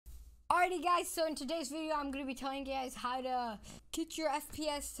Alrighty guys, so in today's video I'm going to be telling you guys how to get your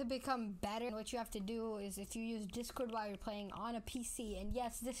FPS to become better. What you have to do is if you use Discord while you're playing on a PC, and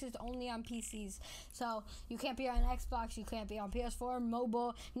yes, this is only on PCs, so you can't be on Xbox, you can't be on PS4,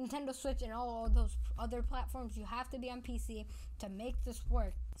 mobile, Nintendo Switch, and all those other platforms. You have to be on PC to make this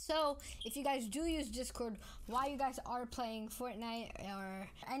work. So if you guys do use Discord while you guys are playing Fortnite or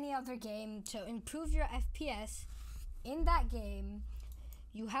any other game to improve your FPS in that game,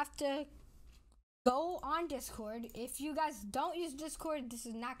 you have to go on Discord. If you guys don't use Discord, this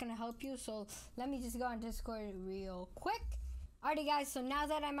is not going to help you, so let me just go on Discord real quick. Alrighty guys, so now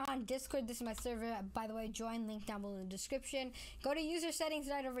that I'm on Discord, this is my server. By the way, join, link down below in the description. Go to user settings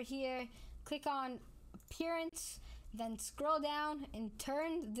right over here, click on appearance, then scroll down and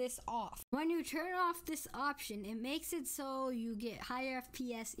turn this off. When you turn off this option, it makes it so you get higher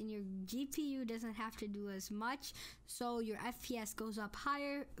FPS and your GPU doesn't have to do as much, so your FPS goes up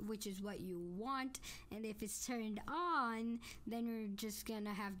higher, which is what you want. And if it's turned on, then you're just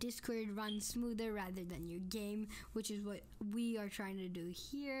gonna have Discord run smoother rather than your game, which is what we are trying to do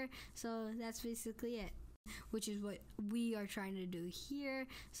here. So that's basically it.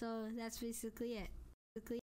 So that's basically it.